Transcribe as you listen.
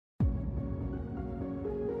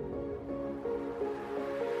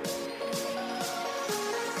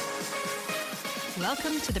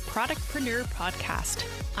Welcome to the Productpreneur Podcast.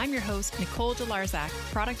 I'm your host, Nicole Delarzak,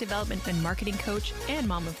 product development and marketing coach and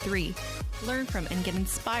mom of three. Learn from and get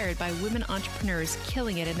inspired by women entrepreneurs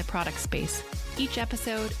killing it in the product space. Each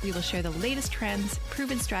episode, we will share the latest trends,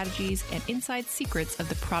 proven strategies, and inside secrets of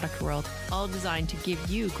the product world, all designed to give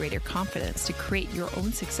you greater confidence to create your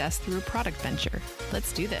own success through a product venture.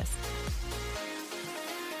 Let's do this.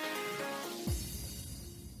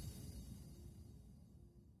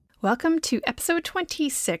 Welcome to episode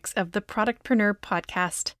 26 of the Productpreneur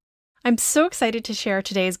Podcast. I'm so excited to share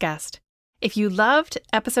today's guest. If you loved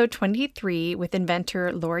episode 23 with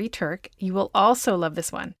inventor Lori Turk, you will also love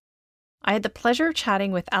this one. I had the pleasure of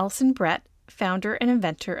chatting with Alson Brett, founder and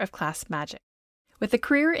inventor of Clasp Magic. With a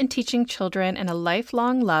career in teaching children and a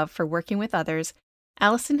lifelong love for working with others,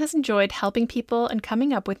 Alison has enjoyed helping people and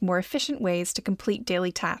coming up with more efficient ways to complete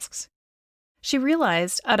daily tasks. She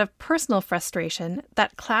realized, out of personal frustration,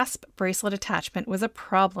 that clasp bracelet attachment was a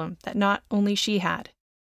problem that not only she had.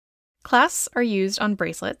 Clasps are used on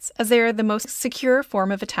bracelets as they are the most secure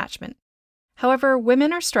form of attachment. However,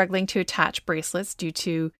 women are struggling to attach bracelets due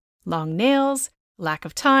to long nails, lack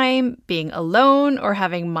of time, being alone, or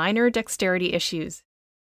having minor dexterity issues.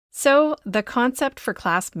 So, the concept for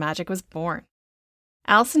Clasp Magic was born.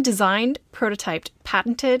 Alison designed, prototyped,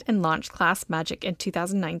 patented, and launched Clasp Magic in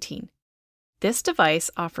 2019. This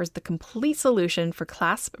device offers the complete solution for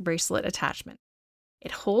clasp bracelet attachment.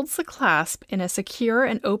 It holds the clasp in a secure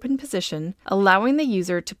and open position, allowing the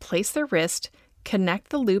user to place their wrist,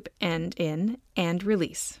 connect the loop end in, and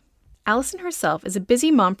release. Alison herself is a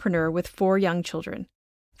busy mompreneur with 4 young children.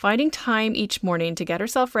 Finding time each morning to get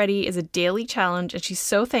herself ready is a daily challenge, and she's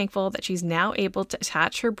so thankful that she's now able to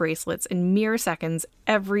attach her bracelets in mere seconds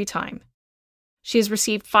every time. She has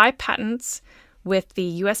received 5 patents with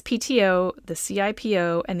the USPTO, the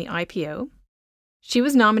CIPO, and the IPO. She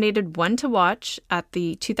was nominated One to Watch at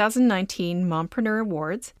the 2019 Mompreneur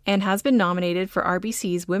Awards and has been nominated for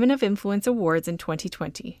RBC's Women of Influence Awards in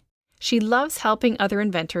 2020. She loves helping other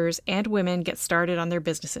inventors and women get started on their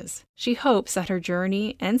businesses. She hopes that her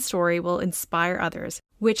journey and story will inspire others,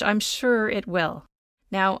 which I'm sure it will.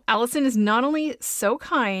 Now, Alison is not only so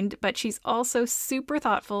kind, but she's also super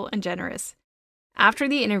thoughtful and generous. After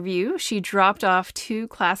the interview, she dropped off 2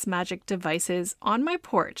 Clasp Magic devices on my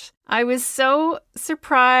porch. I was so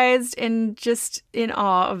surprised and just in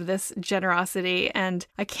awe of this generosity, and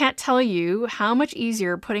I can't tell you how much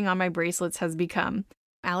easier putting on my bracelets has become.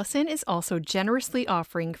 Alison is also generously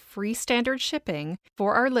offering free standard shipping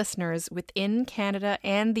for our listeners within Canada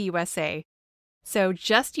and the USA. So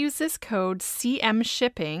just use this code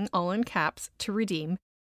CMSHIPPING, all in caps, to redeem.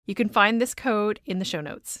 You can find this code in the show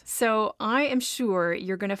notes. So I am sure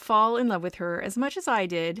you're going to fall in love with her as much as I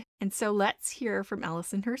did. And so let's hear from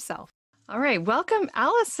Alison herself. All right. Welcome,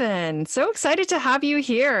 Alison. So excited to have you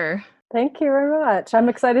here. Thank you very much. I'm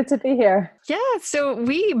excited to be here. Yeah. So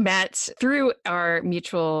we met through our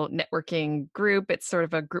mutual networking group. It's sort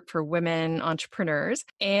of a group for women entrepreneurs.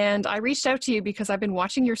 And I reached out to you because I've been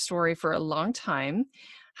watching your story for a long time,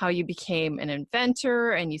 how you became an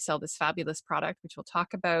inventor and you sell this fabulous product, which we'll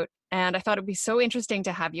talk about. And I thought it'd be so interesting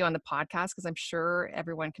to have you on the podcast because I'm sure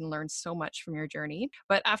everyone can learn so much from your journey.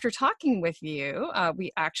 But after talking with you,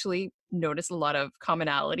 we actually noticed a lot of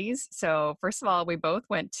commonalities. So first of all, we both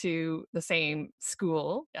went to the same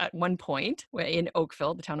school at one point in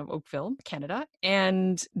Oakville, the town of Oakville, Canada.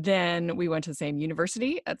 And then we went to the same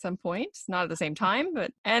university at some point, not at the same time,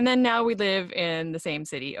 and then now we live in the same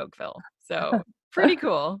city, Oakville. So pretty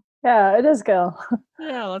cool. Yeah, it is cool.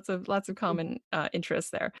 Yeah, lots of common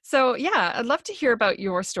interests there. So yeah, I'd love to hear about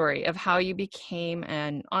your story of how you became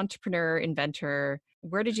an entrepreneur, inventor.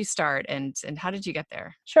 Where did you start and how did you get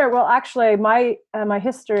there? Sure. Well, actually, my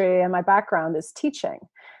history and my background is teaching.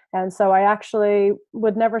 And so I actually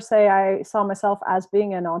would never say I saw myself as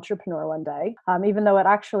being an entrepreneur one day, even though it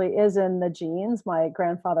actually is in the genes. My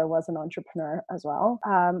grandfather was an entrepreneur as well.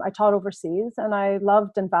 I taught overseas and I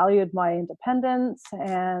loved and valued my independence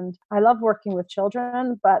and I love working with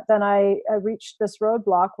children. But then I reached this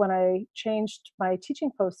roadblock when I changed my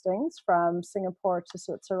teaching postings from Singapore to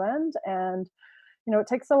Switzerland. And it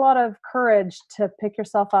takes a lot of courage to pick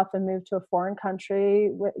yourself up and move to a foreign country.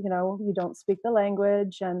 You don't speak the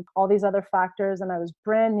language and all these other factors. And I was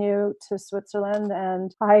brand new to Switzerland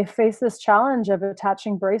and I faced this challenge of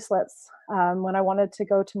attaching bracelets when I wanted to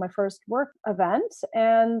go to my first work event.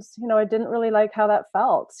 And, I didn't really like how that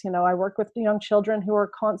felt. I work with young children who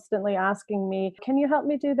are constantly asking me, can you help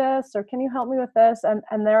me do this? Or can you help me with this?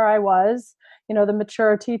 And there I was, the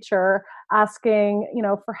mature teacher asking,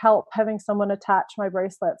 for help, having someone attach my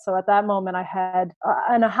bracelet. So at that moment, I had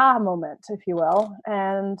an aha moment, if you will.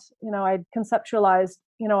 And, I conceptualized,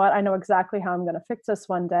 what, I know exactly how I'm going to fix this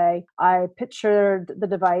one day. I pictured the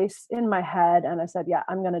device in my head and I said, yeah,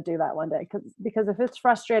 I'm going to do that one day. Because if it's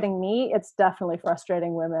frustrating me, it's definitely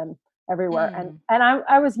frustrating women everywhere. And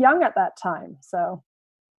I was young at that time. So,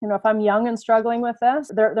 if I'm young and struggling with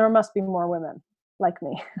this, there must be more women like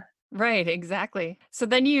me. Right, exactly. So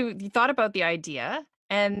then you thought about the idea,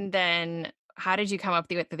 and then how did you come up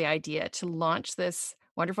with the idea to launch this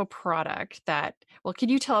wonderful product that, well, can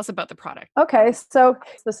you tell us about the product? Okay, so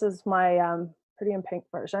this is my pretty in pink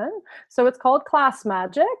version. So it's called Clasp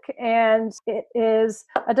Magic, and it is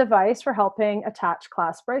a device for helping attach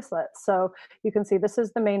clasp bracelets. So you can see this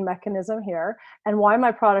is the main mechanism here. And why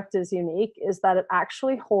my product is unique is that it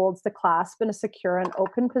actually holds the clasp in a secure and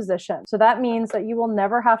open position. So that means that you will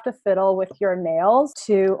never have to fiddle with your nails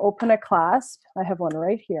to open a clasp. I have one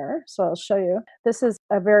right here, so I'll show you. This is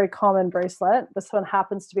a very common bracelet. This one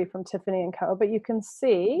happens to be from Tiffany & Co. But you can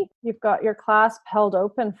see you've got your clasp held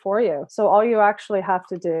open for you. So all you actually have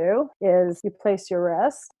to do is you place your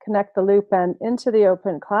wrist, connect the loop end into the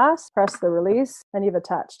open clasp, press the release, and you've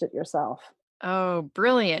attached it yourself. Oh,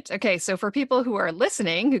 brilliant. Okay, so for people who are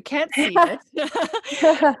listening who can't see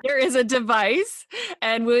it, there is a device,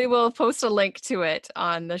 and we will post a link to it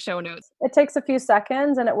on the show notes. It takes a few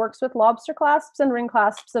seconds and it works with lobster clasps and ring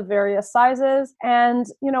clasps of various sizes. And,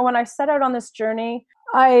 when I set out on this journey,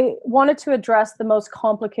 I wanted to address the most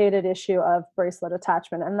complicated issue of bracelet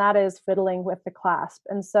attachment, and that is fiddling with the clasp.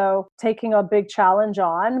 And so taking a big challenge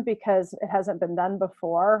on, because it hasn't been done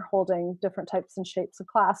before, holding different types and shapes of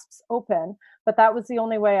clasps open. But that was the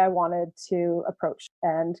only way I wanted to approach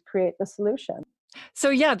and create the solution. So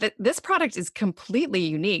yeah, this product is completely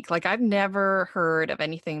unique. Like I've never heard of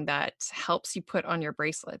anything that helps you put on your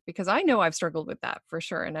bracelet, because I know I've struggled with that for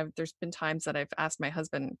sure. And there's been times that I've asked my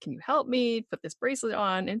husband, "Can you help me put this bracelet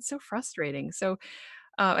on?" And it's so frustrating. So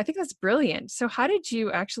I think that's brilliant. So how did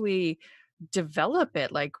you actually develop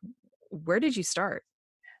it? Like, where did you start?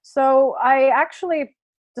 So I actually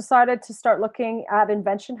decided to start looking at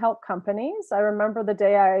invention help companies. I remember the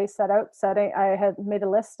day I I had made a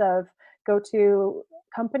list of go-to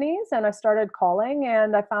companies and I started calling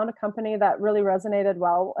and I found a company that really resonated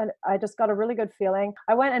well and I just got a really good feeling.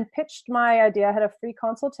 I went and pitched my idea. I had a free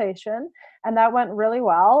consultation and that went really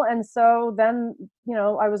well. And so then,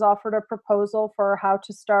 I was offered a proposal for how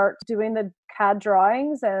to start doing the CAD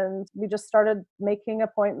drawings and we just started making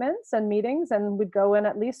appointments and meetings and we'd go in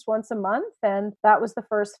at least once a month. And that was the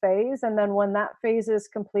first phase. And then when that phase is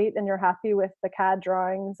complete and you're happy with the CAD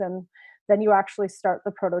drawings, and then you actually start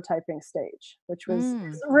the prototyping stage, which was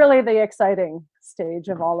really the exciting stage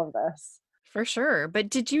of all of this. For sure. But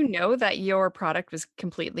did you know that your product was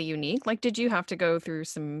completely unique? Like, did you have to go through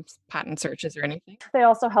some patent searches or anything? They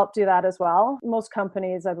also help do that as well. Most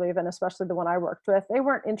companies, I believe, and especially the one I worked with, they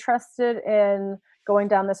weren't interested in going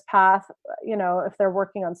down this path, if they're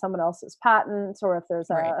working on someone else's patents or if there's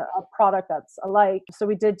Right. a product that's alike. So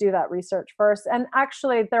we did do that research first. And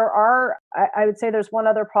actually, I would say there's one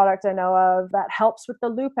other product I know of that helps with the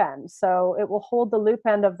loop end. So it will hold the loop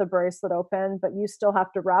end of the bracelet open, but you still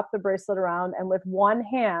have to wrap the bracelet around and with one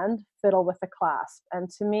hand fiddle with the clasp. And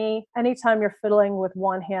to me, anytime you're fiddling with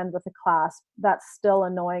one hand with a clasp, that's still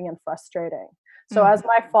annoying and frustrating. So as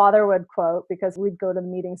my father would quote, because we'd go to the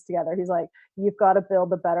meetings together, he's like, "You've got to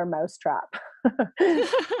build a better mousetrap."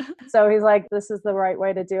 So he's like, this is the right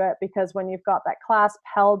way to do it, because when you've got that clasp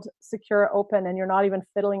held secure open and you're not even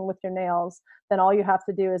fiddling with your nails, then all you have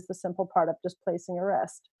to do is the simple part of just placing a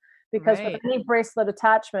wrist. Because with Right. any bracelet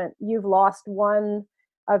attachment, you've lost one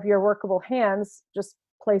of your workable hands just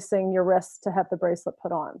placing your wrist to have the bracelet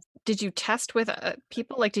put on. Did you test with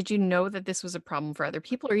people? Like, did you know that this was a problem for other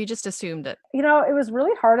people, or you just assumed it? It was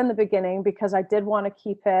really hard in the beginning because I did want to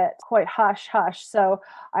keep it quite hush hush. So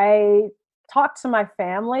I talked to my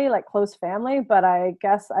family, like close family, but I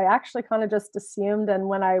guess I actually kind of just assumed. And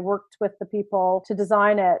when I worked with the people to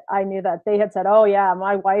design it, I knew that they had said, "Oh, yeah,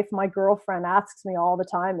 my wife, my girlfriend asks me all the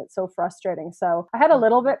time. It's so frustrating." So I had a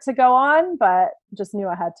little bit to go on, but just knew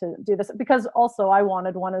I had to do this because also I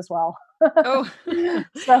wanted one as well. Oh,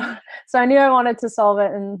 so so I knew I wanted to solve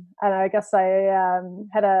it, and I guess I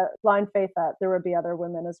had a blind faith that there would be other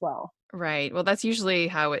women as well. right. Well, that's usually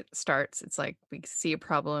how it starts. It's like we see a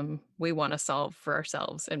problem we want to solve for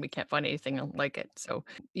ourselves and we can't find anything like it. So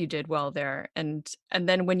you did well there. And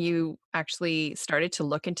then when you actually started to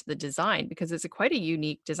look into the design because it's quite a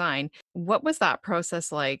unique design. What was that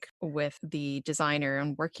process like with the designer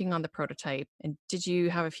and working on the prototype? And did you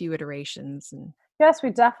have a few iterations? And Yes,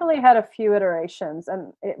 we definitely had a few iterations,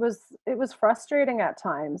 and it was frustrating at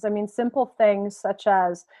times. I mean, simple things such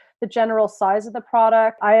as the general size of the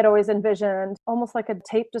product. I had always envisioned almost like a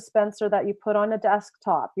tape dispenser that you put on a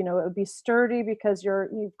desktop. You know, it would be sturdy because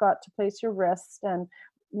you've got to place your wrist, and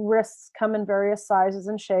wrists come in various sizes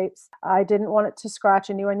and shapes. I didn't want it to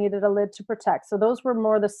scratch. I knew I needed a lid to protect. So those were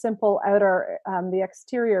more the simple outer, the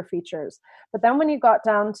exterior features. But then when you got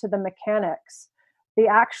down to the mechanics, the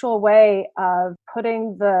actual way of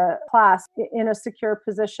putting the clasp in a secure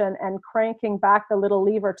position and cranking back the little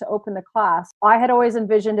lever to open the clasp, I had always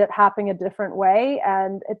envisioned it happening a different way.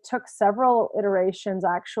 And it took several iterations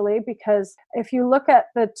actually, because if you look at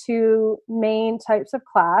the two main types of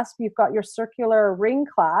clasp, you've got your circular ring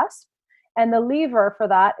clasp. And the lever for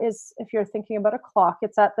that is, if you're thinking about a clock,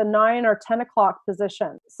 it's at the 9 or 10 o'clock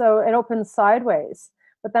position. So it opens sideways.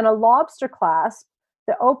 But then a lobster clasp,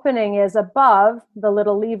 the opening is above, the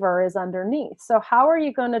little lever is underneath. So how are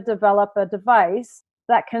you going to develop a device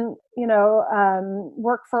that can,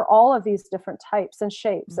 work for all of these different types and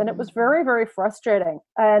shapes? And it was very, very frustrating.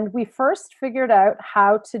 And we first figured out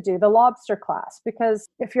how to do the lobster clasp, because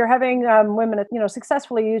if you're having women,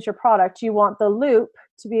 successfully use your product, you want the loop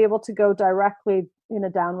to be able to go directly in a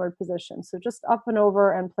downward position. So just up and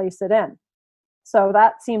over and place it in. So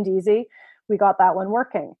that seemed easy. We got that one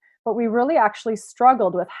working. But we really actually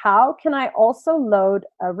struggled with how can I also load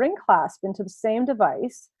a ring clasp into the same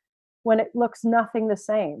device when it looks nothing the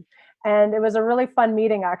same. And it was a really fun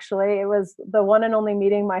meeting, actually. It was the one and only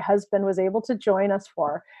meeting my husband was able to join us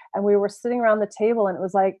for. And we were sitting around the table and it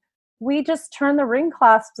was like, we just turned the ring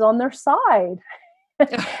clasps on their side.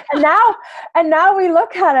 and now we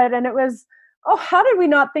look at it and it was, oh, how did we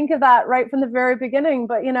not think of that right from the very beginning?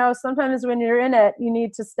 But, sometimes when you're in it, you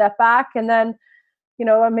need to step back and then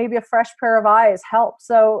maybe a fresh pair of eyes help.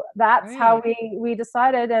 So that's how we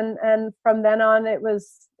decided. And from then on, it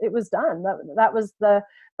was done. That was the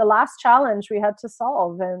last challenge we had to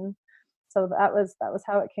solve. And so that was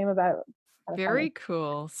how it came about. very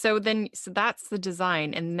cool. So that's the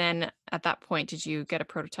design. And then at that point, did you get a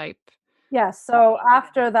prototype? Yes. So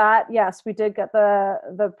after that, yes, we did get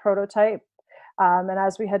the prototype. And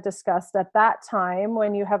as we had discussed at that time,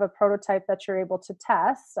 when you have a prototype that you're able to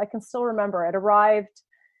test, I can still remember it arrived.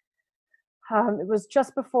 It was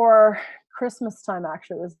just before Christmas time,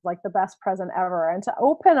 actually. It was like the best present ever. And to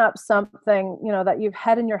open up something, that you've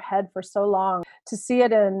had in your head for so long, to see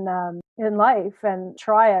it in life and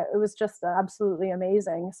try it, it was just absolutely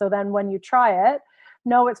amazing. So then when you try it,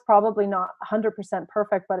 no, it's probably not 100%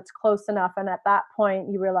 perfect, but it's close enough. And at that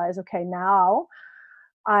point, you realize, okay, now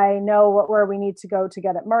I know where we need to go to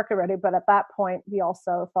get it market ready. But at that point, we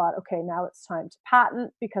also thought, okay, now it's time to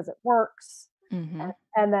patent because it works. Mm-hmm.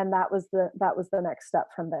 And then that was the next step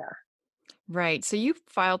from there. Right. So you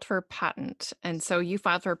filed for a patent. And so you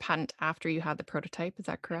filed for a patent after you had the prototype. Is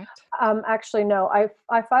that correct? Actually, no.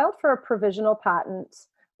 I filed for a provisional patent,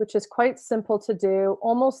 which is quite simple to do,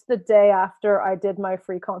 almost the day after I did my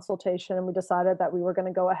free consultation, and we decided that we were going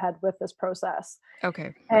to go ahead with this process.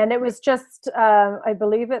 Okay. And it was just, I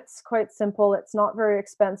believe it's quite simple. It's not very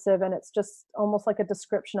expensive, and it's just almost like a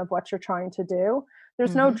description of what you're trying to do.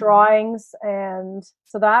 There's no drawings. And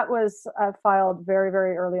so that was filed very,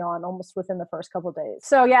 very early on, almost within the first couple of days.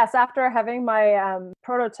 So yes, after having my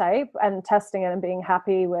prototype and testing it and being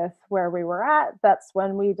happy with where we were at, that's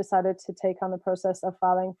when we decided to take on the process of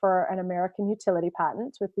filing for an American utility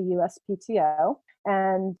patent with the USPTO.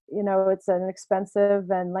 And, it's an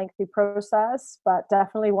expensive and lengthy process, but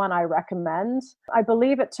definitely one I recommend. I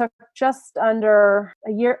believe it took just under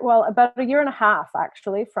a year, about a year and a half,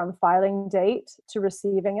 actually, from filing date to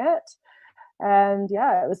receiving it. And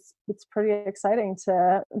yeah, it's pretty exciting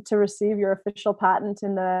to receive your official patent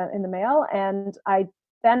in the mail. And I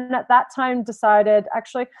then at that time decided,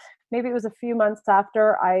 actually, maybe it was a few months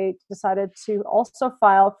after, I decided to also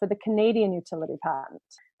file for the Canadian utility patent.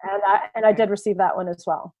 And I did receive that one as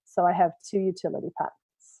well. So I have 2 utility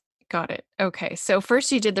patents. Got it. Okay. So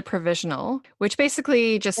first you did the provisional, which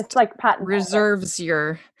basically just It's like patent reserves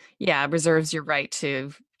your right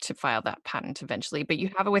to file that patent eventually. But you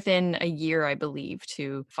have it within a year, I believe,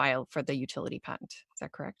 to file for the utility patent. Is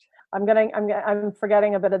that correct? I'm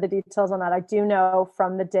forgetting a bit of the details on that. I do know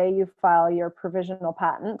from the day you file your provisional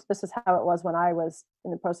patent, this is how it was when I was in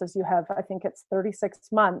the process. You have, I think it's 36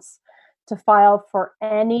 months to file for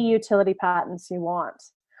any utility patents you want.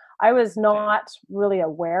 I was not really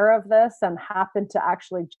aware of this and happened to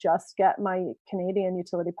actually just get my Canadian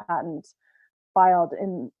utility patent filed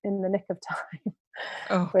in the nick of time.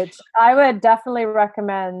 Okay. Which I would definitely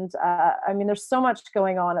recommend. I mean, there's so much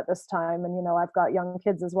going on at this time, and I've got young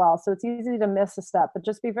kids as well, so it's easy to miss a step. But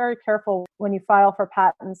just be very careful when you file for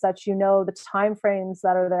patents that the time frames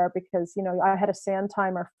that are there, because I had a sand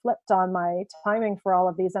timer flipped on my timing for all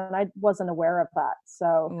of these, and I wasn't aware of that.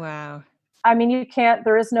 So, Wow. I mean,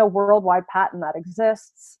 there is no worldwide patent that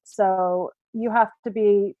exists, so you have to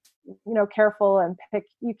be careful and pick.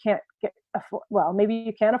 You can't well, maybe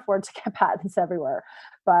you can afford to get patents everywhere,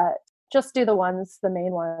 but just do the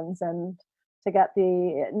main ones. And to get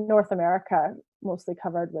the North America mostly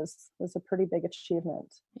covered was a pretty big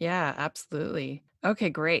achievement. Yeah, absolutely. Okay,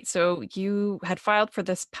 great. So you had filed for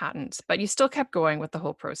this patent, but you still kept going with the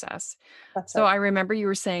whole process. That's So right. I remember you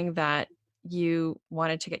were saying that you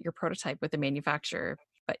wanted to get your prototype with the manufacturer,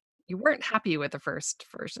 but you weren't happy with the first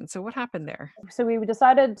version. So what happened there? So we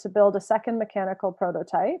decided to build a second mechanical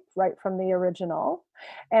prototype right from the original,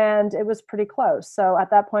 and it was pretty close. So at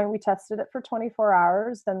that point, we tested it for 24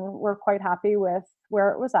 hours, and we're quite happy with where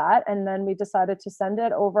it was at. And then we decided to send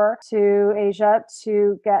it over to Asia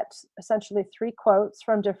to get essentially 3 quotes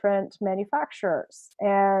from different manufacturers.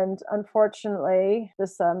 And unfortunately,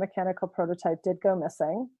 this mechanical prototype did go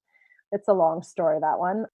missing. It's a long story, that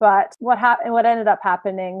one. But what ended up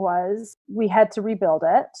happening was we had to rebuild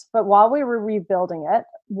it. But while we were rebuilding it,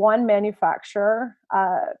 one manufacturer,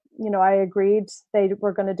 I agreed they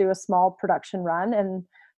were going to do a small production run. And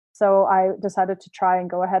so I decided to try and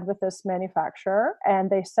go ahead with this manufacturer. And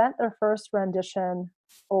they sent their first rendition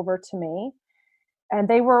over to me. And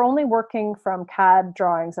they were only working from CAD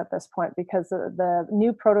drawings at this point, because the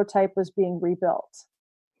new prototype was being rebuilt.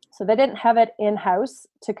 So they didn't have it in-house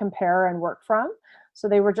to compare and work from. So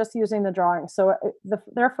they were just using the drawings. So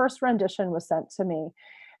their first rendition was sent to me,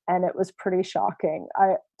 and it was pretty shocking.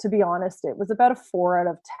 To be honest, it was about a 4 out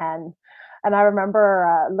of 10. And I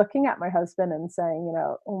remember looking at my husband and saying,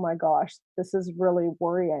 oh my gosh, this is really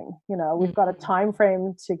worrying. We've got a time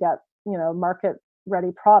frame to get, market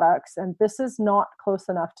ready products, and this is not close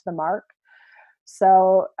enough to the mark.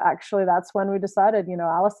 So actually, that's when we decided,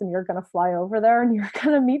 Alison, you're going to fly over there and you're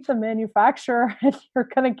going to meet the manufacturer and you're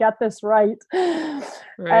going to get this right. And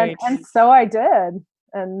Right. so I did.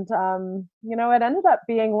 And, it ended up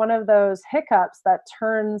being one of those hiccups that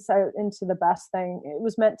turns out into the best thing it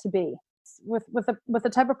was meant to be. With the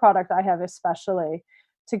type of product I have, especially,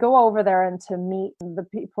 to go over there and to meet the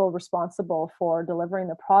people responsible for delivering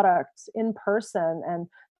the product in person and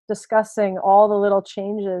discussing all the little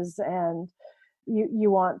changes and you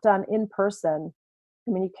want done in person.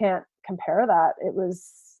 I mean, you can't compare that. It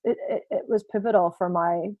was pivotal for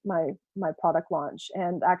my product launch.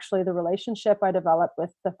 And actually, the relationship I developed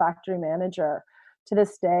with the factory manager to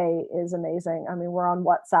this day is amazing. I mean, we're on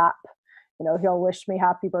WhatsApp. He'll wish me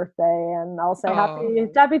happy birthday, and I'll say Oh,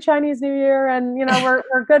 happy Chinese New Year, and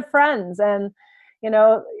we're good friends. And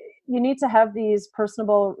you need to have these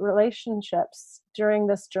personable relationships during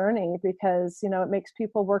this journey, because it makes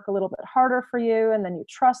people work a little bit harder for you, and then you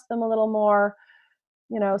trust them a little more.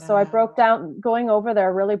 So I yeah. going over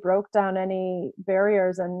there really broke down any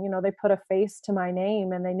barriers, and they put a face to my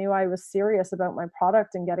name, and they knew I was serious about my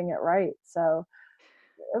product and getting it right. So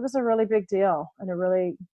it was a really big deal, and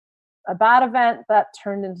a bad event that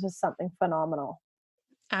turned into something phenomenal.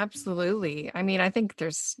 Absolutely. I mean, I think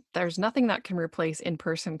there's nothing that can replace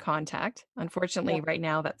in-person contact. Yeah. Unfortunately, right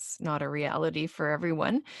now that's not a reality for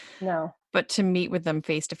everyone. No. But to meet with them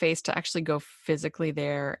face to face, to actually go physically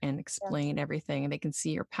there and Yeah. explain everything, and they can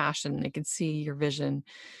see your passion, they can see your vision.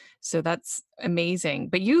 So that's amazing.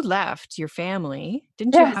 But you left your family.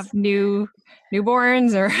 Didn't you Yes. have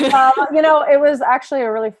newborns or It was actually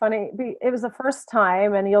a really funny, it was the first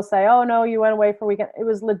time, and you'll say, oh no, you went away for a weekend. It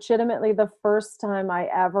was legitimately the first time I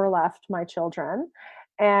ever left my children.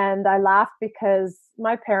 And I laughed because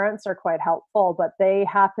my parents are quite helpful, but they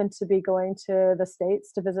happened to be going to the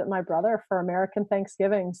States to visit my brother for American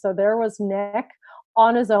Thanksgiving. So there was Nick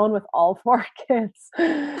on his own with all 4 kids.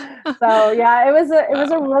 So yeah, it was a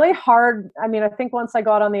wow. really hard. I mean, I think once I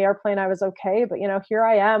got on the airplane, I was okay. But here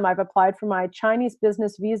I am. I've applied for my Chinese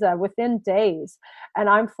business visa within days, and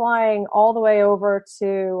I'm flying all the way over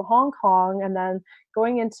to Hong Kong and then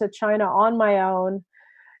going into China on my own.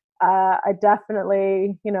 I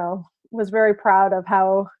definitely, was very proud of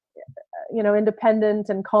how, independent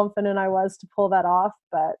and confident I was to pull that off.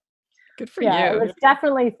 But Good for yeah, it you. was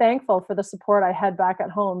definitely thankful for the support I had back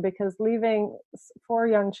at home, because leaving 4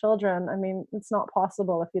 young children, I mean, it's not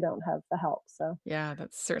possible if you don't have the help. So Yeah,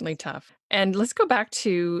 that's certainly tough. And let's go back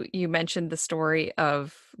to, you mentioned the story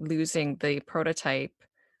of losing the prototype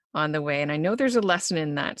on the way. And I know there's a lesson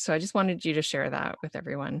in that. So I just wanted you to share that with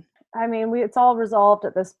everyone. I mean, it's all resolved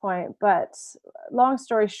at this point, but long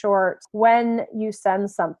story short, when you send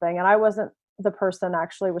something, and I wasn't the person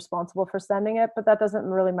actually responsible for sending it, but that doesn't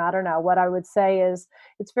really matter now. What I would say is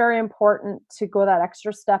it's very important to go that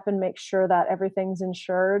extra step and make sure that everything's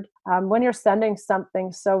insured. When you're sending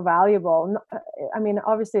something so valuable, I mean,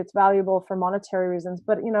 obviously it's valuable for monetary reasons,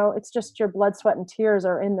 but it's just your blood, sweat, and tears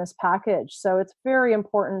are in this package. So it's very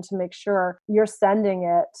important to make sure you're sending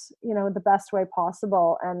it, the best way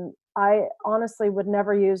possible. And I honestly would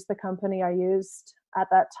never use the company I used at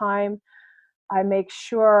that time. I make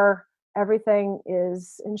sure everything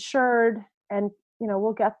is insured, and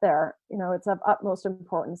we'll get there. It's of utmost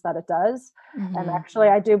importance that it does. Mm-hmm. And actually,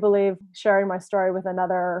 I do believe, sharing my story with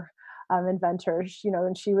another inventor,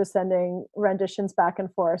 and she was sending renditions back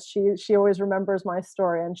and forth, she always remembers my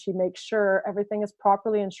story, and she makes sure everything is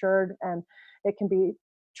properly insured and it can be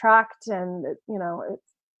tracked, and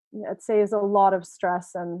it saves a lot of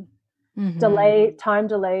stress and time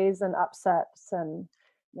delays and upsets. And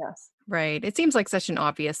yes. Right. It seems like such an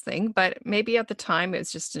obvious thing, but maybe at the time it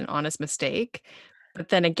was just an honest mistake. But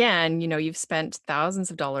then again, you've spent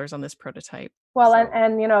thousands of dollars on this prototype. Well, So,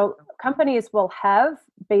 and companies will have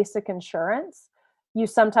basic insurance. You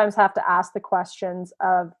sometimes have to ask the questions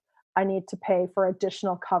of, I need to pay for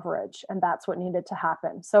additional coverage, and that's what needed to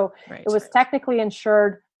happen. So right. it was technically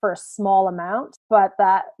insured for a small amount, but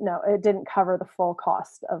it didn't cover the full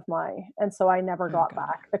cost of and so I never got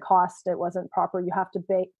back the cost. It wasn't proper. You have to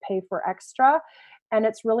pay for extra, and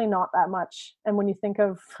it's really not that much. And when you think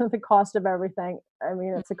of the cost of everything, I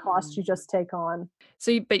mean, it's a cost you just take on.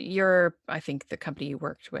 So, but I think the company you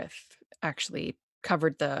worked with actually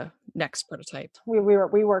covered the next prototype. We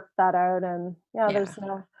worked that out, and there's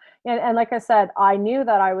and like I said, I knew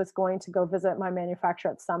that I was going to go visit my manufacturer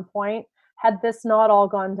at some point. Had this not all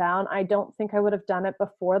gone down, I don't think I would have done it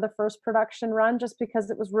before the first production run, just because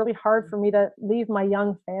it was really hard for me to leave my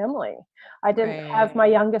young family. I didn't have my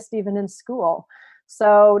youngest even in school.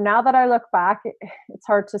 So now that I look back, it's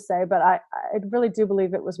hard to say, but I really do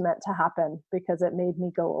believe it was meant to happen, because it made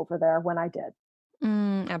me go over there when I did.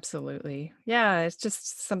 Absolutely. Yeah, it's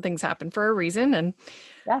just some things happen for a reason, and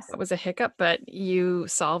Yes, that was a hiccup, but you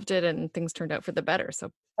solved it and things turned out for the better.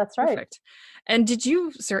 So that's right. perfect. And did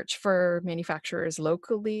you search for manufacturers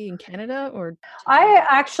locally in Canada, or I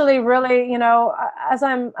actually really, as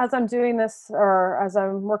I'm doing this, or as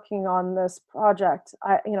I'm working on this project,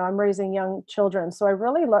 I'm raising young children. So I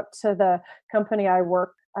really look to the company I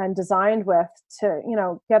work and designed with to,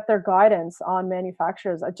 get their guidance on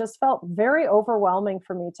manufacturers. It just felt very overwhelming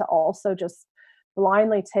for me to also just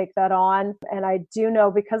blindly take that on. And I do know,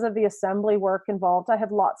 because of the assembly work involved, I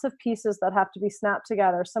have lots of pieces that have to be snapped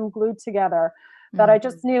together, some glued together, that I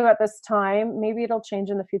just knew at this time, maybe it'll change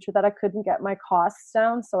in the future, that I couldn't get my costs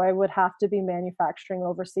down. So I would have to be manufacturing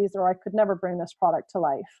overseas, or I could never bring this product to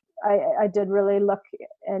life. I did really look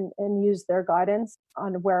and use their guidance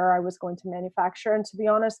on where I was going to manufacture. And to be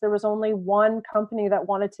honest, there was only one company that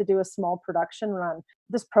wanted to do a small production run.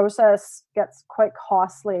 This process gets quite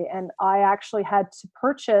costly, and I actually had to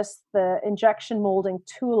purchase the injection molding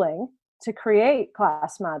tooling to create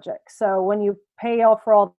Clasp Magic. So when you pay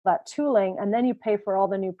for all that tooling, and then you pay for all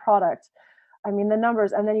the new product, I mean, the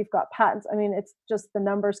numbers, and then you've got patents. I mean, it's just, the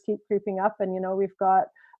numbers keep creeping up, and we've got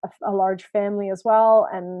a large family as well.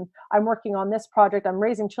 And I'm working on this project. I'm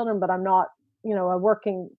raising children, but I'm not, a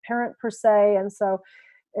working parent per se. And so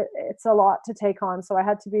it's a lot to take on. So I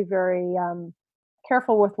had to be very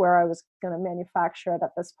careful with where I was going to manufacture it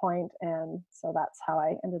at this point. And so that's how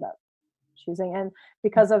I ended up choosing. And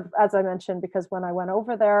because of, as I mentioned, because when I went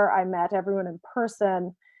over there, I met everyone in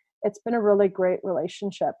person. It's been a really great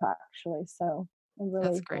relationship, actually. So I'm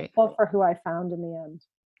really grateful for who I found in the end.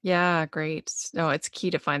 Yeah, great. No, it's key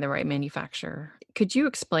to find the right manufacturer. Could you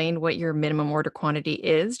explain what your minimum order quantity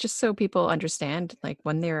is, just so people understand, like,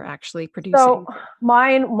 when they're actually producing? So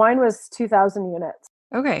mine was 2,000 units.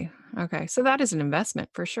 Okay. So that is an investment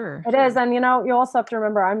for sure. It is. And, you also have to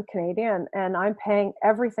remember, I'm Canadian, and I'm paying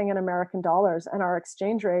everything in American dollars, and our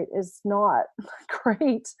exchange rate is not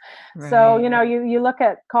great. Right. So, you look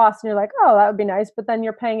at costs and you're like, oh, that would be nice. But then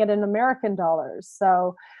you're paying it in American dollars.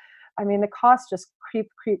 So, I mean, the costs just creep.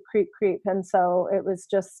 And so it was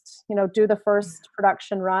just, do the first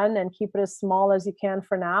production run and keep it as small as you can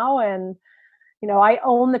for now. And, I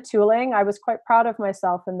own the tooling. I was quite proud of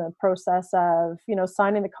myself in the process of,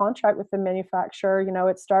 signing the contract with the manufacturer.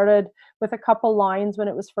 It started with a couple lines when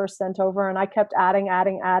it was first sent over, and I kept adding,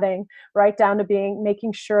 right down to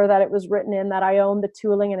making sure that it was written in that I owned the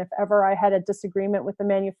tooling. And if ever I had a disagreement with the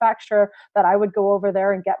manufacturer, that I would go over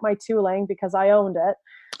there and get my tooling because I owned it.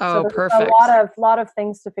 So Oh, there's a perfect. lot of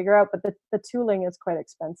things to figure out, but the tooling is quite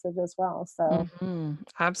expensive as well. So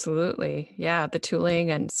Absolutely. Yeah, the tooling,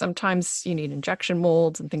 and sometimes you need injection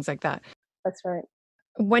molds and things like that. that's right.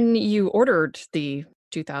 When you ordered the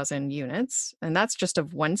 2,000 units, and that's just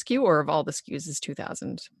of one SKU or of all the SKUs is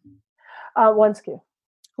 2,000? One SKU.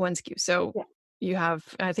 One SKU. So Yeah. you have,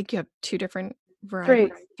 I think you have two different Three, varieties.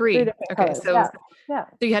 three Three. different Okay. colors. Yeah. Yeah.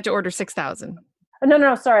 So you had to order 6,000. No, no,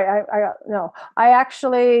 no, sorry. No. I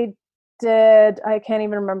actually did. I can't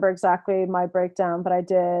even remember exactly my breakdown, but I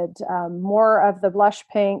did more of the blush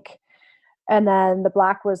pink, and then the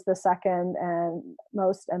black was the second and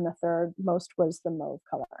most, and the third most was the mauve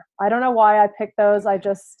color. I don't know why I picked those. I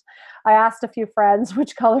asked a few friends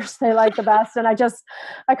which colors they like the best, and I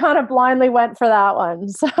kind of blindly went for that one.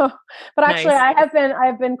 So, but actually, Nice.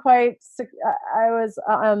 I've been quite. I was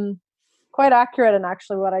quite accurate in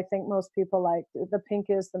actually what I think most people like. The pink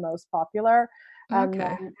is the most popular,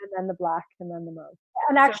 Okay. and then the black, and then the mauve.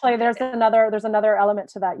 And actually, there's another element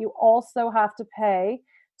to that. You also have to pay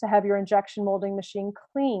to have your injection molding machine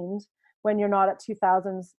cleaned when you're not at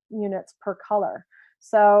 2,000 units per color.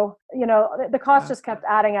 So, the cost just kept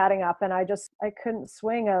adding up, and I couldn't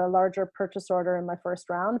swing a larger purchase order in my first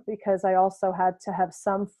round because I also had to have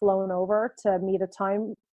some flown over to meet a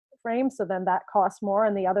time frame. So then that cost more,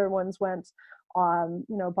 and the other ones went on,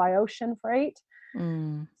 by ocean freight.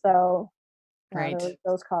 Mm, So yeah, there right. was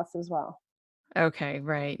those costs as well. Okay,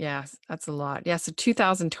 right. Yes, that's a lot. Yeah, so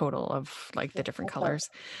 2,000 total of like the Yeah, different that's right. colors.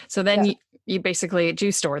 So then Yeah. you basically, do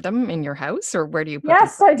you store them in your house or where do you put them?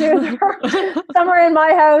 Yes, I do. Some are in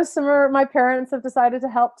my house. Some are my parents have decided to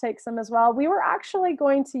help take some as well. We were actually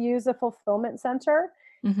going to use a fulfillment center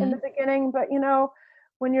in Hmm. the beginning, but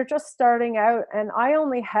when you're just starting out, and I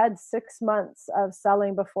only had 6 months of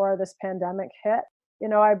selling before this pandemic hit.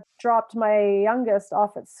 I dropped my youngest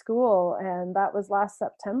off at school, and that was last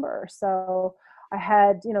September. So I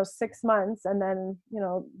had, 6 months, and then,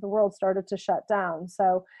 the world started to shut down.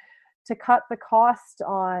 So to cut the cost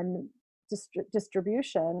on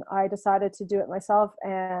distribution, I decided to do it myself.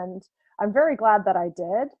 And I'm very glad that I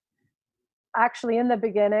did. Actually, in the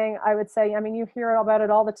beginning, I would say, you hear about it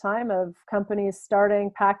all the time of companies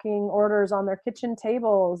starting packing orders on their kitchen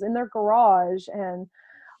tables, in their garage. And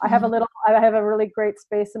Hmm. I have a really great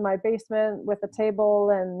space in my basement with a table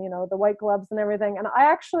and, the white gloves and everything. And I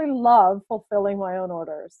actually love fulfilling my own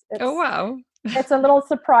orders. Oh, wow. It's a little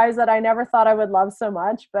surprise that I never thought I would love so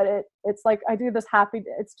much, but it's like I do this happy.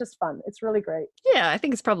 It's just fun. It's really great. Yeah, I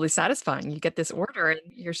think it's probably satisfying. You get this order and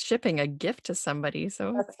you're shipping a gift to somebody.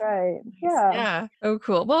 So That's right. nice. Yeah, Yeah. Oh,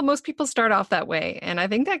 cool. Well, most people start off that way. And I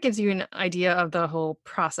think that gives you an idea of the whole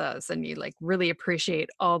process and you like really appreciate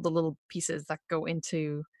all the little pieces that go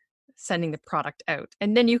into sending the product out.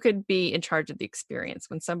 And then you could be in charge of the experience.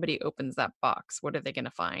 When somebody opens that box, what are they going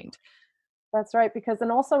to find? that's right. Because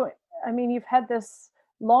and also, you've had this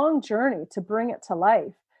long journey to bring it to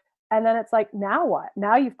life. And then it's like, now what?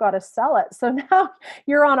 Now you've got to sell it. So now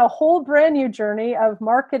you're on a whole brand new journey of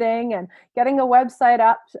marketing and getting a website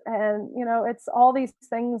up. And, it's all these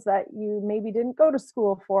things that you maybe didn't go to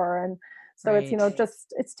school for. And so it's, Right.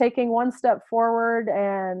 it's taking one step forward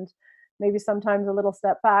and maybe sometimes a little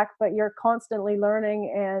step back, but you're constantly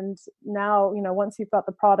learning. And now, once you've got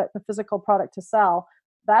the physical product to sell,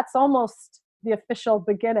 that's almost the official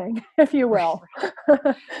beginning, if you Right. will.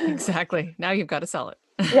 Exactly. Now you've got to sell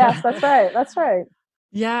Yes, it. that's right. That's right.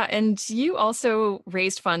 Yeah, and you also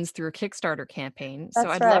raised funds through a Kickstarter campaign. So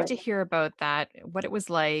That's I'd love right. to hear about that, what it was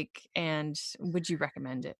like, and would you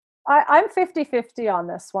recommend it? I'm 50-50 on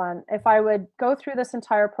this one. If I would go through this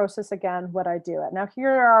entire process again, would I do it? Now,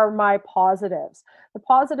 here are my positives. The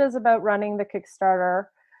positives about running the Kickstarter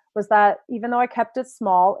was that even though I kept it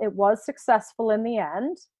small, it was successful in the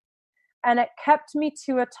end, and it kept me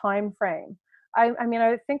to a time frame. I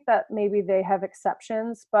think that maybe they have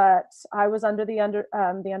exceptions, but I was under the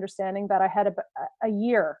understanding that I had a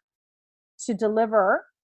year to deliver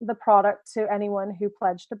the product to anyone who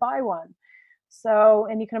pledged to buy one. So,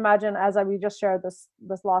 and you can imagine, we just shared, this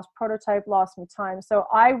lost prototype lost me time. So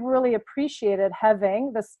I really appreciated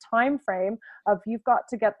having this time frame of you've got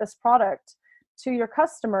to get this product to your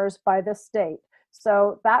customers by this date.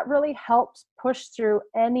 So that really helped push through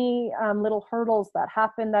any little hurdles that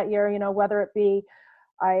happened that year. Whether it be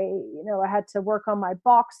I had to work on my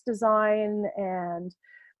box design and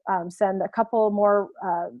send a couple more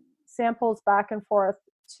samples back and forth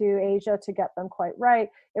to Asia to get them quite right.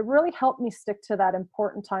 It really helped me stick to that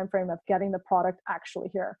important time frame of getting the product actually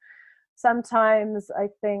here. Sometimes I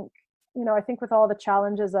think with all the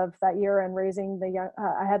challenges of that year and raising the young,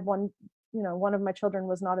 I had one of my children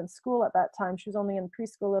was not in school at that time. She was only in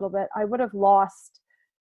preschool a little bit. I would have lost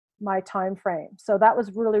my time frame. So that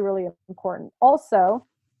was really, really important. Also,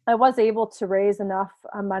 I was able to raise enough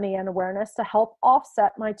money and awareness to help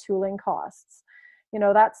offset my tooling costs.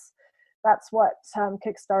 That's what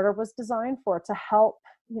Kickstarter was designed for, to help,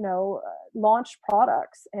 launch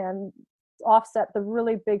products and offset the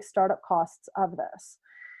really big startup costs of this.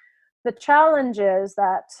 The challenge is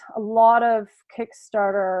that a lot of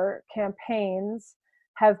Kickstarter campaigns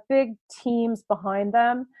have big teams behind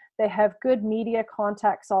them. They have good media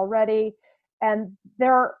contacts already, and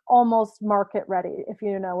they're almost market ready, if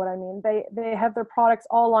you know what I mean. They have their products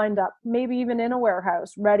all lined up, maybe even in a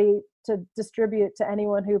warehouse, ready to distribute to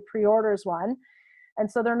anyone who pre-orders one. And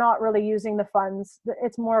so they're not really using the funds.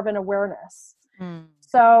 It's more of an awareness.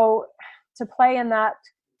 So to play in that,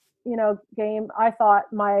 game, I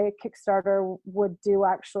thought my Kickstarter would do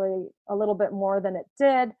actually a little bit more than it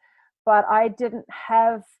did, but I didn't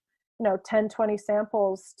have 10, 20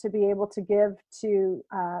 samples to be able to give to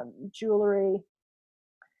jewelry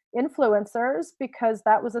influencers, because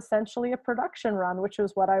that was essentially a production run, which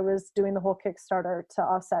was what I was doing the whole Kickstarter to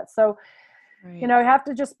offset. So, Right. you have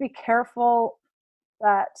to just be careful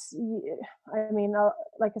that,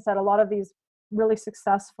 like I said, a lot of these really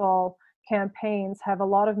successful campaigns have a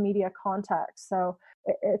lot of media contacts. So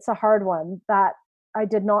it's a hard one that I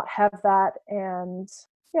did not have that. And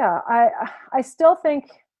yeah, I still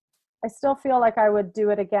feel like I would do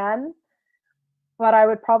it again, but I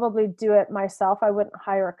would probably do it myself. I wouldn't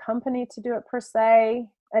hire a company to do it per se,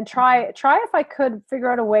 and try if I could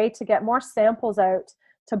figure out a way to get more samples out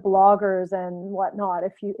to bloggers and whatnot,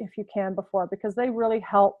 if you can before, because they really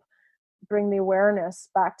help bring the awareness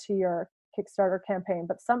back to your Kickstarter campaign.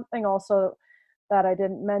 But something also that I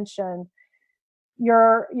didn't mention,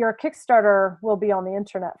 your Kickstarter will be on the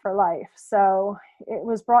internet for life. So it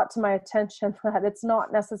was brought to my attention that it's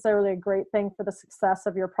not necessarily a great thing for the success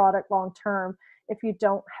of your product long term if you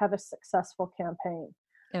don't have a successful campaign.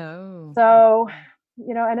 Oh. So,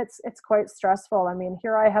 and it's quite stressful. I mean,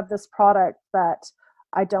 here I have this product that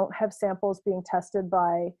I don't have samples being tested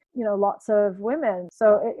by, lots of women.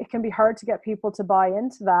 So it can be hard to get people to buy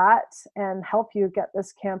into that and help you get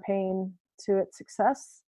this campaign to its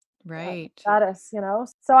success Right. status,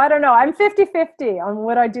 So I don't know. I'm 50-50 on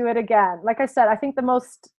would I do it again. Like I said, I think the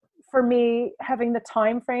most, for me, having the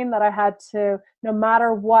time frame that I had to, no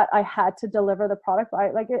matter what, I had to deliver the product.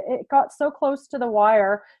 It got so close to the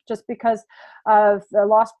wire just because of the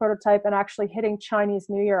lost prototype and actually hitting Chinese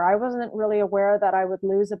New Year. I wasn't really aware that I would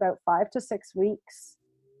lose about 5 to 6 weeks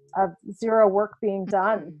of zero work being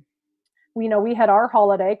done. We had our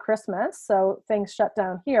holiday, Christmas, so things shut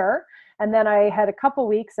down here. And then I had a couple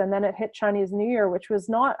weeks, and then it hit Chinese New Year, which was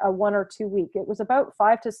not a 1 or 2 week. It was about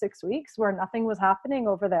 5 to 6 weeks where nothing was happening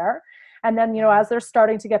over there. And then, as they're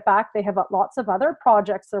starting to get back, they have lots of other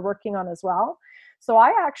projects they're working on as well. So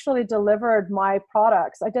I actually delivered my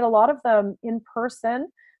products. I did a lot of them in person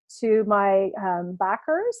to my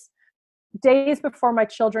backers days before my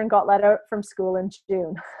children got let out from school in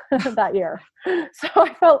June that year.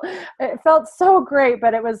 So it felt so great,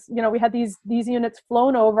 but it was, we had these units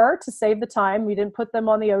flown over to save the time. We didn't put them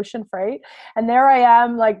on the ocean freight. And there I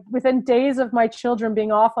am, like within days of my children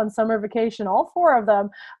being off on summer vacation, all 4 of them,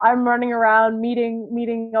 I'm running around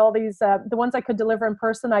meeting all these, the ones I could deliver in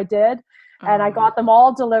person, I did. And I got them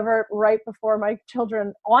all delivered right before my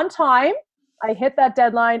children, on time. I hit that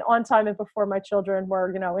deadline on time and before my children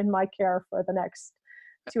were, in my care for the next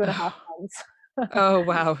 2.5 months. Oh,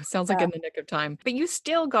 wow. Sounds like Yeah. in the nick of time. But you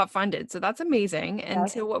still got funded. So that's amazing. And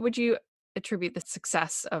Yes. so what would you attribute the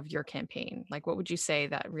success of your campaign? Like, what would you say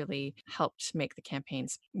that really helped make the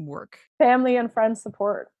campaigns work? Family and friends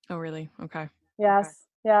support. Oh, really? Okay. Yes. Okay.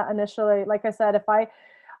 Yeah. Initially, like I said,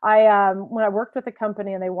 when I worked with a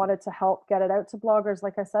company and they wanted to help get it out to bloggers,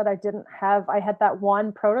 like I said, I had that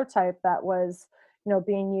one prototype that was,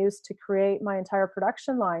 being used to create my entire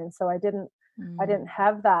production line. So I didn't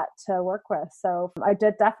have that to work with. So I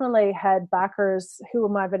definitely had backers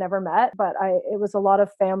whom I've never met, but it was a lot of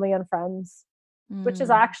family and friends, which is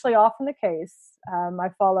actually often the case. I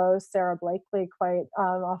follow Sarah Blakely quite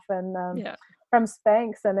often from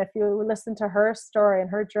Spanx. And if you listen to her story and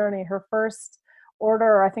her journey, her first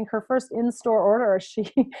order, I think her first in-store order,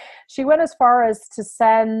 she went as far as to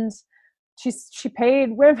send, she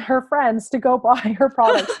paid with her friends to go buy her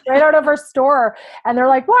products straight out of her store, and they're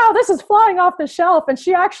like, wow, this is flying off the shelf, and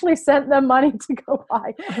she actually sent them money to go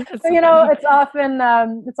buy. So, it's often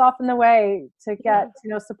the way to get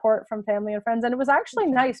support from family and friends. And it was actually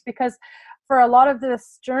nice because for a lot of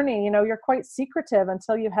this journey, you're quite secretive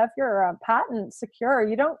until you have your patent secure.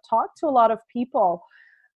 You don't talk to a lot of people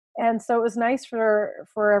And so it was nice for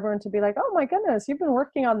everyone to be like, oh my goodness, you've been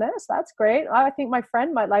working on this. That's great. I think my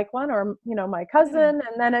friend might like one, or, my cousin. Yeah.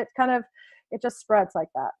 And then it just spreads like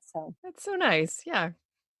that. So That's so nice. Yeah.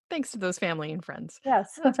 Thanks to those family and friends.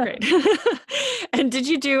 yes. That's great. And did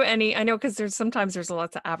you do any, I know because there's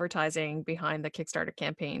lots of advertising behind the Kickstarter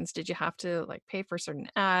campaigns. Did you have to like pay for certain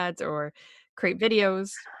ads or create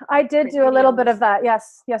videos? I did Create do a little bit of videos? that.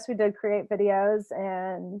 Yes. Yes, we did create videos,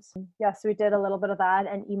 and yes, we did a little bit of that,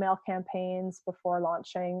 and email campaigns before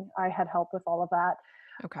launching. I had help with all of that.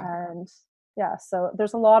 Okay. And yeah, so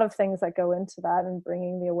there's a lot of things that go into that and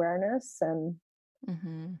bringing the awareness, and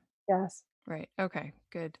Hmm. yes. Right. Okay.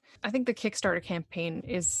 Good. I think the Kickstarter campaign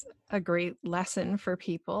is a great lesson for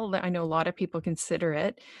people. I know a lot of people consider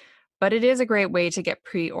it, but it is a great way to get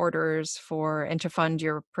pre-orders for and to fund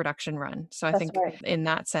your production run. So I That's think right. in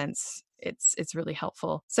that sense, it's really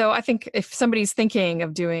helpful. So I think if somebody's thinking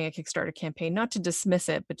of doing a Kickstarter campaign, not to dismiss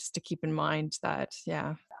it, but just to keep in mind that,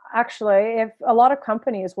 yeah. Actually, if a lot of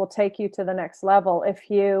companies will take you to the next level, if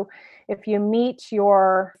you meet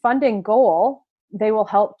your funding goal, they will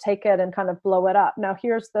help take it and kind of blow it up. Now,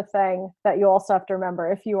 here's the thing that you also have to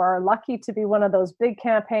remember. If you are lucky to be one of those big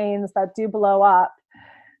campaigns that do blow up,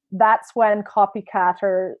 that's when copycat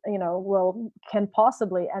or can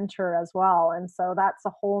possibly enter as well. And so that's a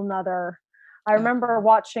whole nother. I remember Okay.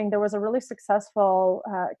 watching, there was a really successful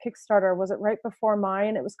Kickstarter. Was it right before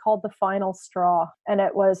mine? It was called The Final Straw, and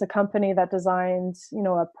it was a company that designed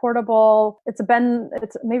a portable, it's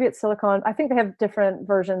silicone. I think they have different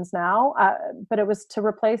versions now, but it was to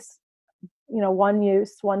replace one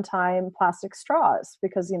use, one time plastic straws,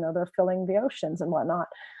 because they're filling the oceans and whatnot.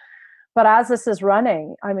 But as this is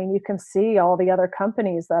running, I mean, you can see all the other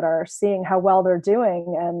companies that are seeing how well they're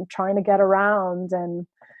doing and trying to get around. And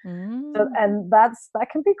so, Mm, and that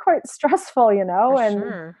can be quite stressful, for and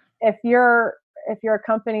sure. if you're a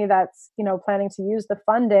company that's planning to use the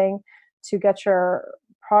funding to get your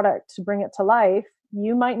product to bring it to life,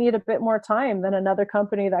 you might need a bit more time than another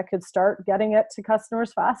company that could start getting it to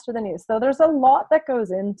customers faster than you. So there's a lot that goes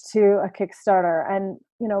into a Kickstarter. And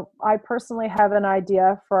I personally have an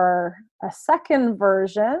idea for a second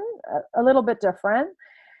version, a little bit different,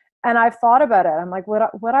 and I've thought about it. I'm like, would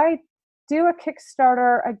I do a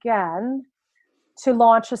Kickstarter again to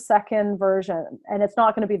launch a second version? And it's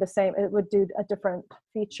not going to be the same. It would do a different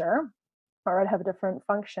feature, or I'd have a different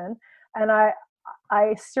function. And I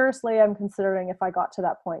seriously am considering, if I got to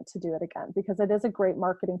that point, to do it again, because it is a great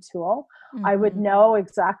marketing tool. I would Hmm. know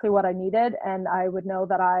exactly what I needed, and I would know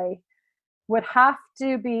that I would have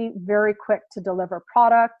to be very quick to deliver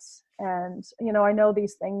products. And I know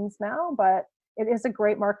these things now, but it is a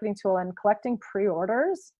great marketing tool, and collecting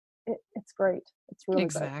pre-orders, it's great. It's really great.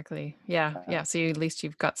 Exactly. Yeah. uh, Yeah. So at least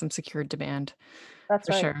you've got some secured demand that's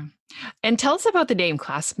for right. sure. And tell us about the name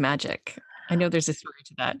Clasp Magic. I know there's a story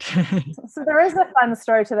to that. So there is a fun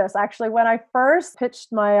story to this. Actually, when I first pitched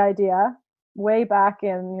my idea way back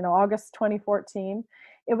in August 2014,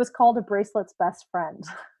 it was called A Bracelet's Best Friend.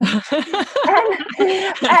 and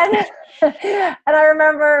and I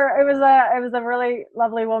remember it was a really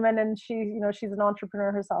lovely woman, and she's an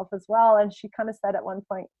entrepreneur herself as well, and she kind of said at one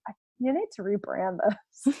point, you need to rebrand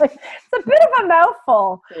this. Like, it's a bit of a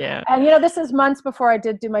mouthful. Yeah. And this is months before I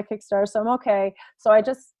did do my Kickstarter, so I'm okay. So I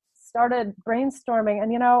just started brainstorming,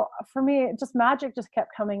 and for me, just magic just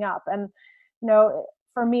kept coming up. And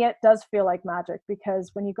for me, it does feel like magic,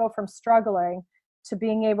 because when you go from struggling to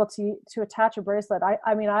being able to attach a bracelet,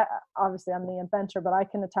 I mean, I obviously, I'm the inventor, but I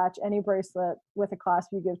can attach any bracelet with a clasp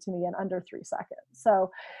you give to me in under 3 seconds.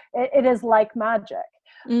 So it is like magic.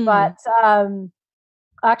 But Mm.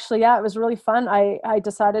 actually, yeah, it was really fun. I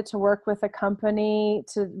decided to work with a company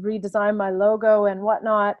to redesign my logo and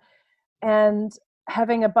whatnot, and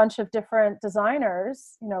having a bunch of different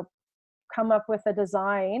designers come up with a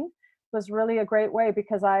design was really a great way,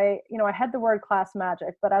 because I had the word Clasp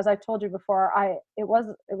Magic, but as I told you before, it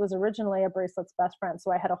was originally A Bracelet's Best Friend.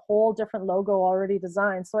 So I had a whole different logo already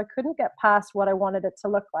designed. So I couldn't get past what I wanted it to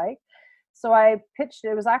look like. So I pitched it.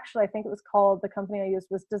 It was actually, I think it was called, the company I used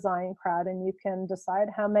was Design Crowd, and you can decide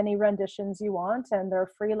how many renditions you want, and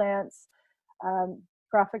they're freelance um,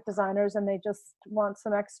 graphic designers, and they just want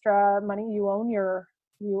some extra money. You own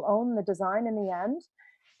the design in the end,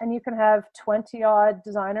 and you can have 20 odd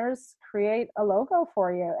designers create a logo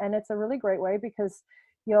for you. And it's a really great way, because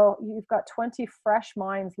you've got 20 fresh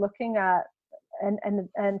minds looking at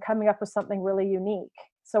and coming up with something really unique.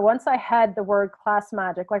 So once I had the word Clasp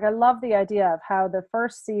Magic, like, I love the idea of how the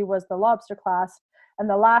first C was the lobster clasp, and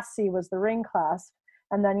the last C was the ring clasp.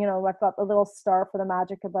 And then, I've got the little star for the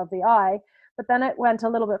magic above the eye. But then it went a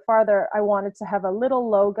little bit farther. I wanted to have a little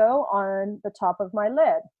logo on the top of my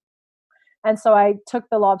lid. And so I took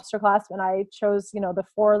the lobster clasp and I chose, the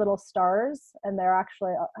 4 little stars, and they're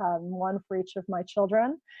actually one for each of my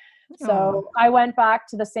children. Oh, So I went back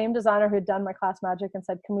to the same designer who'd done my Clasp Magic and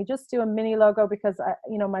said, can we just do a mini logo? Because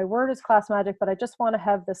my word is Clasp Magic, but I just want to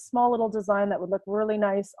have this small little design that would look really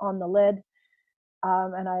nice on the lid.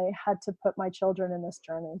 And I had to put my children in this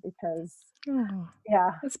journey because, oh,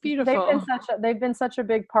 yeah, that's beautiful. they've been such a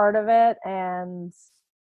big part of it. And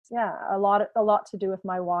yeah, a lot to do with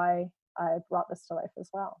my why I brought this to life as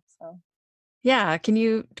well. So. Yeah. Can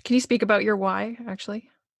you speak about your why actually?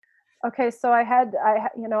 Okay, so I had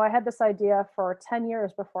this idea for 10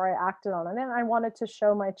 years before I acted on it. And I wanted to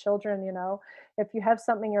show my children, if you have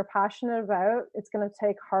something you're passionate about, it's going to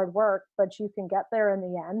take hard work, but you can get there in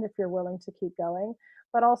the end if you're willing to keep going.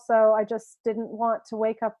 But also, I just didn't want to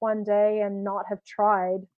wake up one day and not have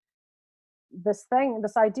tried this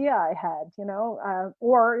idea I had,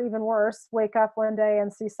 or even worse, wake up one day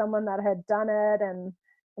and see someone that had done it, and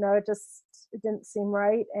it didn't seem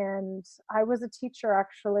right. And I was a teacher,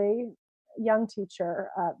 actually, young teacher,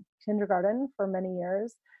 kindergarten for many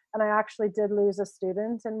years, and I actually did lose a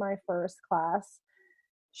student in my first class.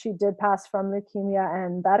 She did pass from leukemia,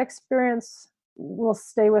 and that experience will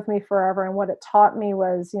stay with me forever. And what it taught me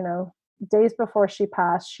was, days before she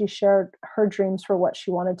passed, she shared her dreams for what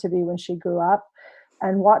she wanted to be when she grew up.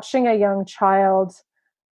 And watching a young child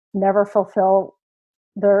never fulfill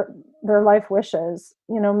their life wishes,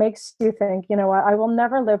 makes you think, I will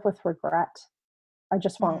never live with regret. I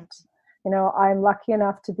just Mm. won't. I'm lucky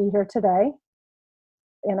enough to be here today.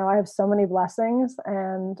 I have so many blessings,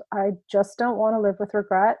 and I just don't want to live with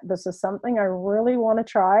regret. This is something I really want to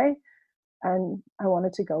try, and I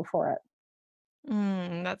wanted to go for it.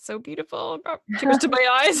 That's so beautiful. Brought tears to my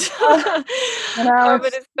eyes. But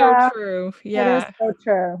It's it's so true. it is Yeah. so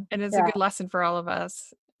true. And it's a Yeah, good lesson for all of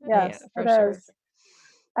us. Yeah, yes, for it sure. is.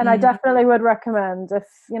 And I Mhm. definitely would recommend, if,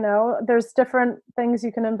 there's different things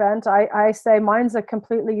you can invent. I say mine's a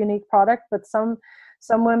completely unique product, but some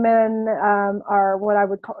women are what I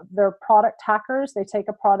would call, they're product hackers. They take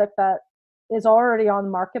a product that is already on the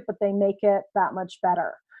market, but they make it that much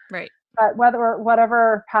better. Right. But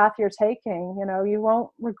whatever path you're taking, you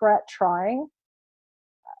won't regret trying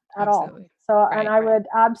at all. Absolutely. So, and Right. I would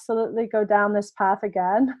absolutely go down this path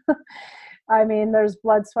again. I mean, there's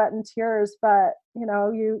blood, sweat, and tears, but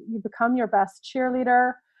you become your best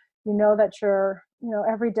cheerleader. You know that you're,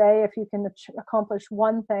 every day, if you can accomplish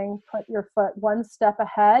one thing, put your foot one step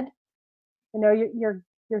ahead. You're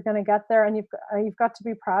going to get there, and you've got to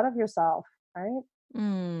be proud of yourself, right?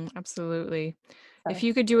 Absolutely. If So,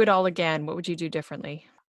 you could do it all again, what would you do differently?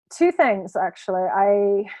 two things actually.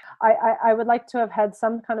 I would like to have had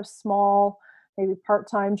some kind of small, maybe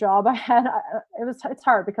part-time job. It's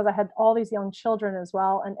hard because I had all these young children as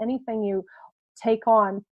well, and anything you take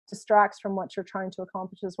on distracts from what you're trying to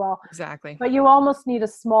accomplish as well. Exactly. But you almost need a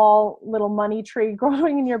small little money tree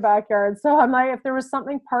growing in your backyard. So I'm like, if there was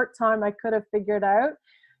something part-time I could have figured out,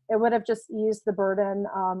 it would have just eased the burden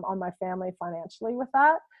on my family financially with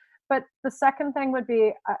that. But the second thing would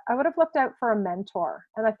be, I would have looked out for a mentor.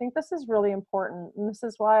 And I think this is really important. And this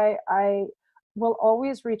is why I will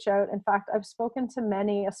always reach out. In fact, I've spoken to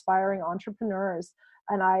many aspiring entrepreneurs,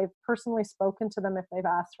 and I've personally spoken to them if they've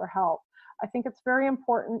asked for help. I think it's very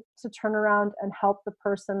important to turn around and help the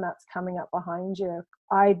person that's coming up behind you.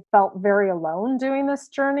 I felt very alone doing this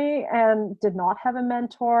journey and did not have a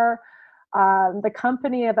mentor. The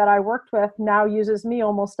company that I worked with now uses me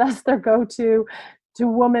almost as their go-to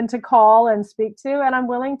woman to call and speak to, and I'm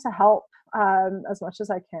willing to help as much as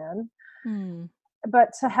I can. Hmm.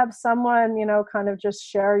 But to have someone, kind of just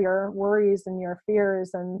share your worries and your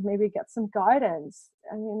fears and maybe get some guidance.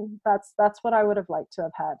 I mean, that's what I would have liked to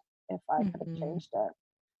have had if I could have Mhm. changed it.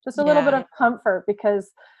 Just a little bit Yeah. of comfort,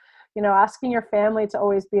 because asking your family to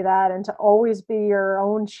always be that and to always be your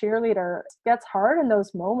own cheerleader gets hard in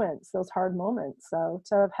those moments, those hard moments. So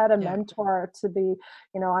to have had a Yeah. mentor, to be,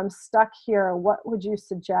 I'm stuck here, what would you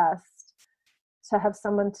suggest? To have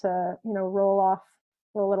someone to, roll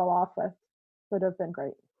it all off with would have been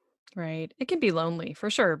great. Right. It can be lonely for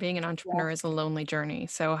sure. Being an Yeah. entrepreneur is a lonely journey.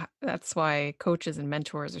 So that's why coaches and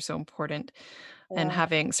mentors are so important, and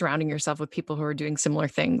Yeah, surrounding yourself with people who are doing similar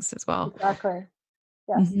things as well. exactly.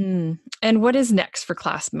 Yes. And what is next for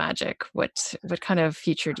Class Magic? What kind of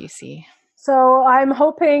future do you see? So I'm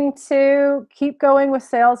hoping to keep going with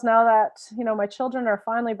sales now that, my children are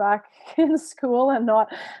finally back in school and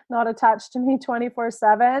not attached to me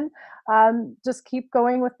 24/7. Just keep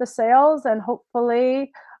going with the sales, and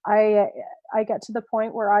hopefully I I get to the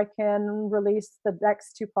point where I can release the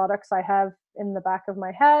next two products I have in the back of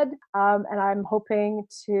my head. And I'm hoping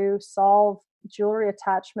to solve jewelry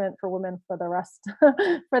attachment for women for the rest,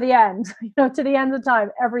 for the end, to the end of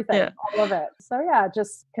time, everything, all of it. So yeah,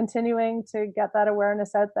 just continuing to get that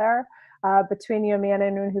awareness out there. Between you and me and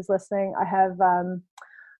anyone who's listening, I have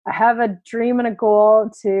a dream and a goal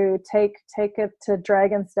to take it to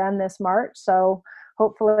Dragon's Den this March. So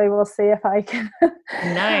hopefully we'll see if I can.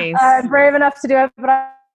 Nice. I'm brave enough to do it,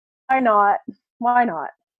 but why not? Why not?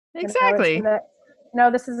 Exactly.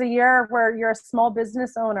 This is a year where you're a small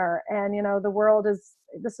business owner, and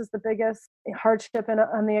this is the biggest hardship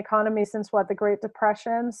on the economy since the Great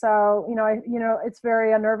Depression. So it's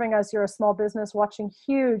very unnerving as you're a small business watching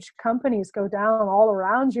huge companies go down all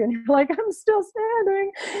around you, and you're like, I'm still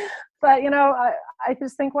standing. But I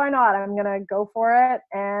just think, why not? I'm gonna go for it.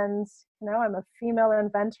 And I'm a female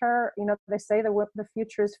inventor. They say the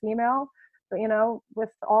future is female. But, with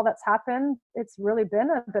all that's happened, it's really been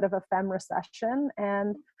a bit of a femme recession.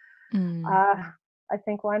 And I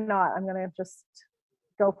think, why not? I'm going to just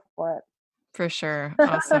go for it. For sure.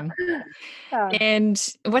 Awesome. Yeah.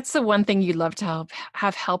 And what's the one thing you'd love to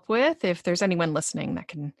have help with, if there's anyone listening that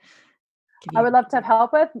can give you? I would love to have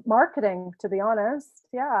help with marketing, to be honest.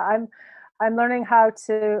 Yeah, I'm learning how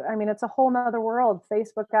to, it's a whole nother world.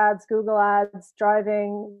 Facebook ads, Google ads,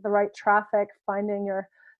 driving the right traffic, finding your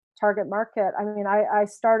target market. I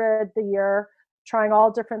started the year trying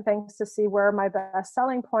all different things to see where my best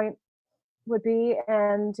selling point would be.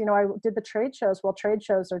 And, I did the trade shows. Well, trade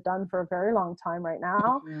shows are done for a very long time right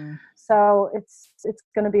now. Mm-hmm. So it's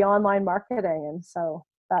going to be online marketing. And so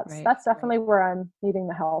that's definitely where I'm needing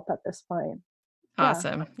the help at this point.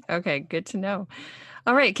 Awesome. Yeah. Okay. Good to know.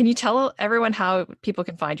 All right. Can you tell everyone how people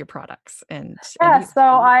can find your products? So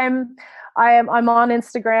I'm on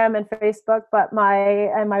Instagram and Facebook, but my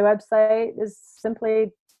website is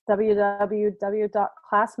simply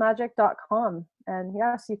www.claspmagic.com. And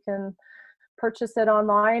yes, you can purchase it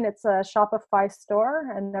online. It's a Shopify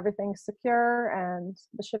store, and everything's secure, and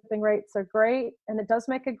the shipping rates are great, and it does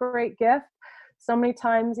make a great gift. So many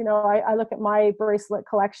times, I look at my bracelet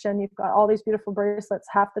collection. You've got all these beautiful bracelets.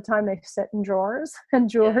 Half the time they sit in drawers and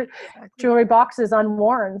jewelry boxes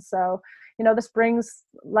unworn. So, this brings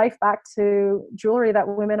life back to jewelry that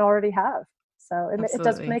women already have. So it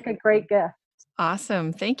does make a great gift.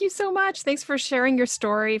 Awesome. Thank you so much. Thanks for sharing your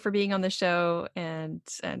story, for being on the show, and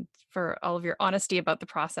for all of your honesty about the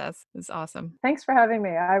process. It's awesome. Thanks for having me.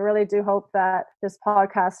 I really do hope that this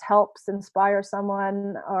podcast helps inspire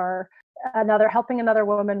someone, or helping another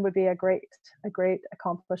woman would be a great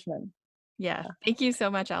accomplishment. Yeah. Thank you so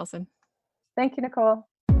much, Alison. Thank you, Nicole.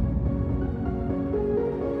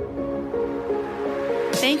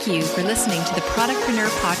 Thank you for listening to the Productpreneur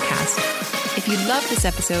Podcast. If you loved this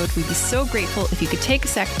episode, we'd be so grateful if you could take a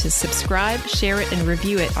sec to subscribe, share it, and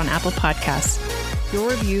review it on Apple Podcasts.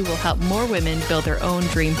 Your review will help more women build their own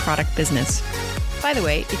dream product business. By the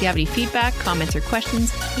way, if you have any feedback, comments, or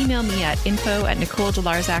questions, email me at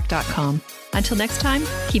info@nicoledelarzac.com. Until next time,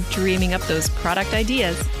 keep dreaming up those product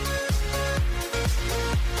ideas.